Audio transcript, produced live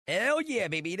Hell yeah,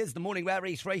 baby. It is the Morning Rat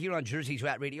Race right here on Jersey's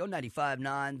Rat Radio,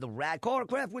 95.9. The Rat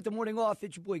Carcraft with the morning off.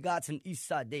 It's your boy Godson,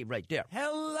 Eastside Dave right there.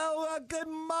 Hello, good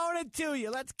morning to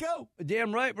you. Let's go.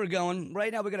 Damn right we're going.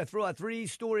 Right now we're going to throw out 3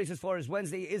 stories as far as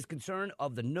Wednesday is concerned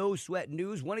of the No Sweat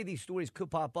News. One of these stories could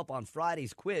pop up on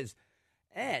Friday's quiz.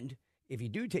 And if you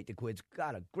do take the quiz,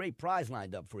 got a great prize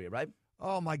lined up for you, right?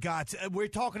 Oh, my God. We're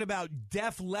talking about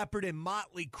Def Leppard and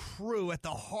Motley Crue at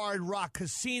the Hard Rock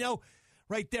Casino.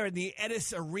 Right there in the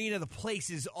Edis Arena. The place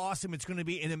is awesome. It's going to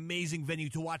be an amazing venue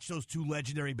to watch those 2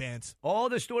 legendary bands. All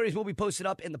the stories will be posted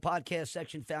up in the podcast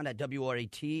section found at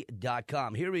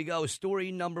WRAT.com. Here we go.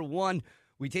 Story number 1.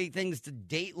 We take things to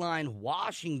Dateline,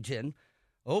 Washington.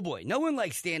 Oh, boy. No one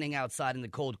likes standing outside in the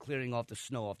cold clearing off the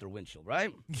snow off their windshield,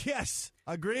 right? Yes,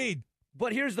 agreed.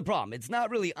 But here's the problem. It's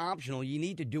not really optional. You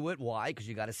need to do it. Why? Because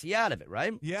you got to see out of it,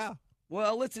 right? Yeah.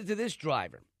 Well, listen to this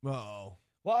driver. Uh-oh.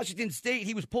 Washington State,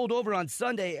 he was pulled over on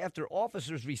Sunday after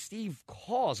officers received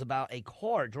calls about a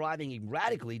car driving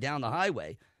erratically down the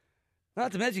highway.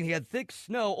 Not to mention he had thick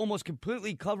snow almost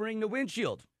completely covering the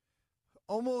windshield.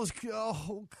 Almost,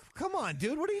 oh, come on,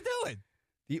 dude. What are you doing?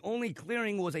 The only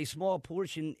clearing was a small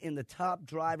portion in the top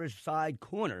driver's side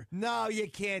corner. No, you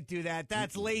can't do that.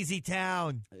 That's lazy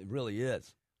town. It really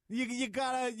is. You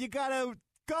gotta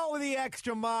go the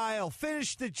extra mile.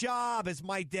 Finish the job, as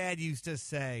my dad used to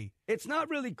say. It's not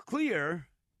really clear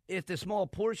if the small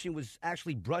portion was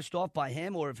actually brushed off by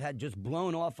him or if it had just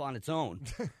blown off on its own.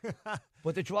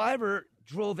 But the driver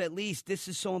drove at least, this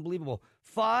is so unbelievable,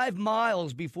 5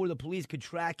 miles before the police could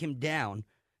track him down.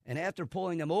 And after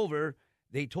pulling them over,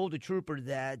 they told the trooper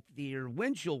that their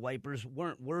windshield wipers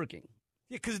weren't working.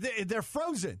 Yeah, because they're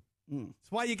frozen. That's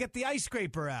why you get the ice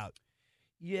scraper out.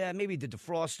 Yeah, maybe the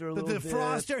defroster a little bit. The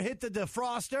defroster hit the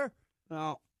defroster?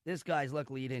 Well, this guy's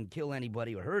luckily he didn't kill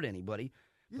anybody or hurt anybody.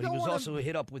 But he was also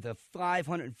hit up with a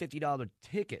 $550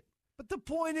 ticket. But the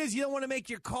point is, you don't want to make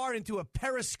your car into a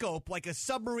periscope, like a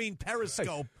submarine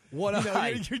periscope. What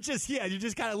you're just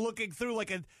kind of looking through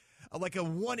like a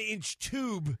 1-inch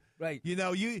tube. Right. You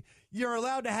know, you're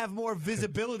allowed to have more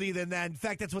visibility than that. In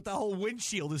fact, that's what the whole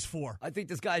windshield is for. I think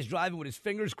this guy's driving with his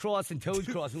fingers crossed and toes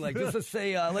crossed. And like, just let's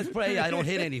say, let's pray I don't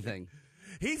hit anything.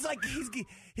 He's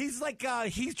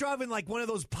driving like one of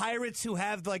those pirates who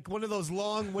have like one of those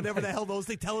long, whatever the hell those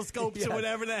things, telescopes or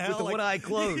whatever the hell. With the one eye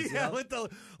closed. Yeah, with the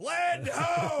land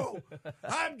ho!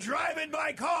 I'm driving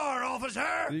my car,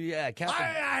 officer. Yeah, Captain.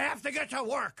 I have to get to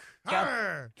work.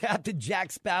 Captain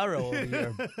Jack Sparrow over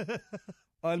here.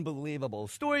 Unbelievable.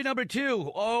 Story number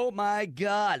 2. Oh my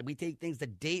God. We take things to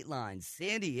Dateline,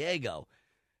 San Diego.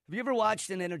 Have you ever watched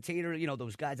an entertainer, you know,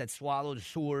 those guys that swallow the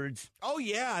swords? Oh,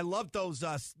 yeah. I love those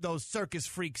circus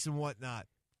freaks and whatnot.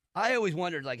 I always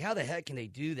wondered, like, how the heck can they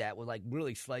do that with, like,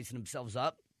 really slicing themselves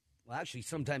up? Well, actually,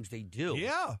 sometimes they do.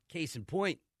 Yeah. Case in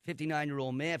point,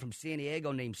 59-year-old man from San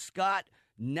Diego named Scott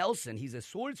Nelson. He's a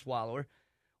sword swallower,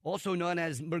 also known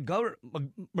as Murgun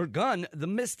the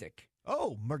Mystic.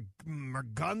 Oh,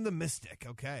 Murgun the Mystic.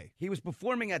 Okay. He was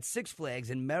performing at Six Flags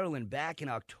in Maryland back in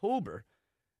October.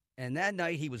 And that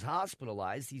night, he was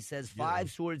hospitalized. He says 5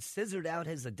 swords scissored out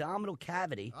his abdominal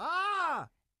cavity.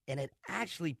 And it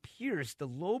actually pierced the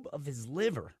lobe of his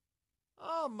liver.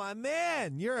 Oh, my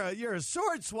man. You're a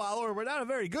sword swallower, but not a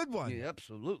very good one. Yeah,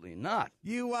 absolutely not.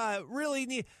 You really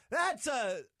need... That's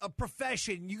a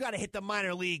profession you got to hit the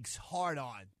minor leagues hard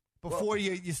on before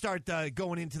you start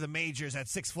going into the majors at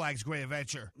Six Flags Great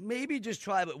Adventure. Maybe just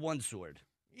try with 1 sword.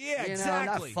 Yeah,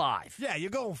 exactly. Not 5. Yeah, you're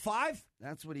going 5?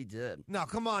 That's what he did. No,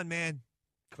 come on, man.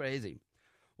 Crazy.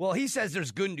 Well, he says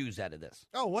there's good news out of this.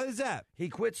 Oh, what is that? He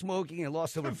quit smoking and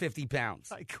lost over 50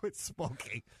 pounds. I quit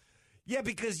smoking. Yeah,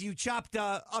 because you chopped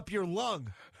up your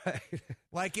lung.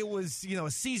 Like it was,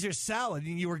 a Caesar salad,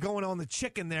 and you were going on the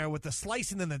chicken there with the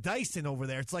slicing and the dicing over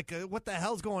there. It's like, what the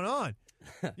hell's going on?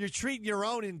 You're treating your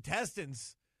own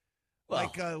intestines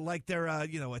like they're,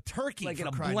 a turkey. Like for in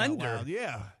a crying blender. out loud.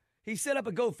 Yeah. He set up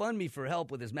a GoFundMe for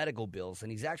help with his medical bills,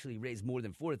 and he's actually raised more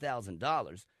than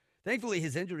 $4,000. Thankfully,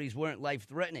 his injuries weren't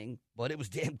life-threatening, but it was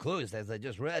damn close, as I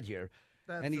just read here.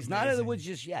 That's and he's amazing. not out of the woods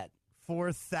just yet.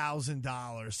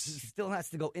 $4,000. He still has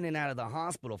to go in and out of the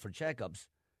hospital for checkups,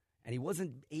 and he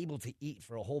wasn't able to eat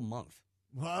for a whole month.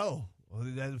 Whoa. Well,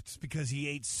 that's because he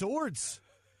ate swords.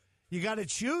 You got to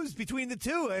choose between the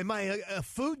two. Am I a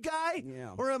food guy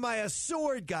or am I a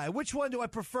sword guy? Which one do I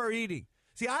prefer eating?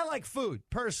 See, I like food,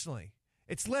 personally.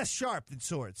 It's less sharp than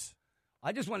swords.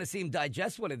 I just want to see him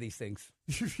digest one of these things.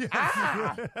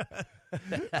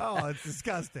 Oh, it's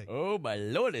disgusting. Oh, my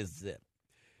Lord, is it?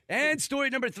 And story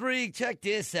number 3, check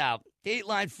this out.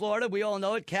 Dateline, Florida, we all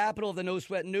know it, capital of the No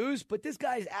Sweat News, but this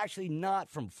guy is actually not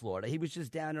from Florida. He was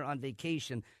just down there on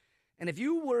vacation, And if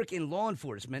you work in law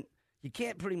enforcement, you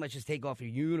can't pretty much just take off your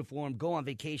uniform, go on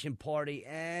vacation, party,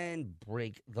 and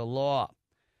break the law.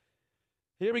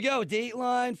 Here we go.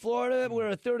 Dateline, Florida,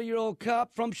 where a 30-year-old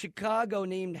cop from Chicago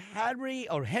named Henry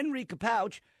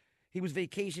Capouch, he was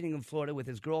vacationing in Florida with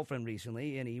his girlfriend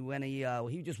recently, and he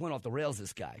just went off the rails,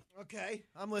 this guy. Okay,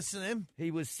 I'm listening. He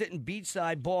was sitting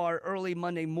beachside bar early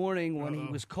Monday morning when he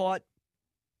was caught,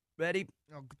 ready?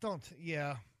 Oh, don't,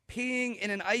 yeah. Peeing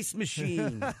in an ice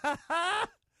machine. I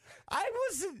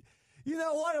wasn't, you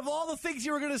know what, of all the things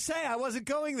you were going to say, I wasn't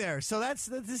going there. So this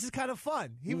is kind of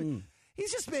fun.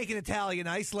 He's just making Italian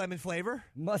ice, lemon flavor.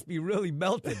 Must be really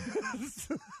melted.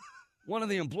 One of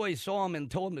the employees saw him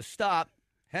and told him to stop.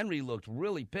 Henry looked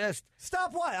really pissed.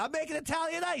 Stop what? I'm making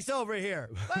Italian ice over here.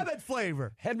 Lemon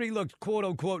flavor. Henry looked,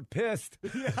 quote-unquote, pissed.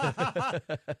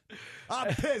 I'm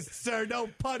pissed, sir. No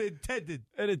pun intended.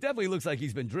 And it definitely looks like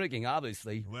he's been drinking,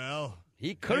 obviously. Well,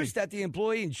 he cursed at the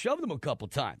employee and shoved him a couple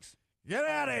times. Get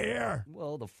out of here.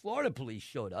 Well, the Florida police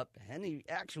showed up. Henry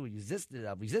actually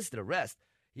resisted arrest.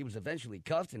 He was eventually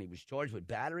cuffed, and he was charged with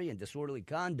battery and disorderly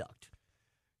conduct.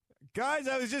 Guys,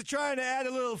 I was just trying to add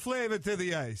a little flavor to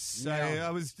the ice. Yeah.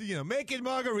 I was, making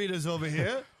margaritas over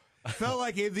here. Felt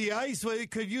like the ice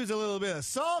could use a little bit of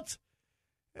salt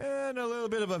and a little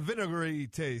bit of a vinegary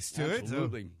taste to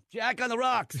Absolutely. Jack on the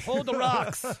rocks. Hold the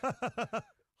rocks.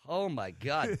 Oh, my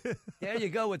God. There you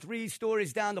go with 3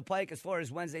 stories down the pike as far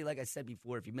as Wednesday. Like I said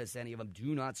before, if you miss any of them,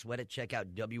 do not sweat it. Check out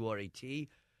WRAT.com.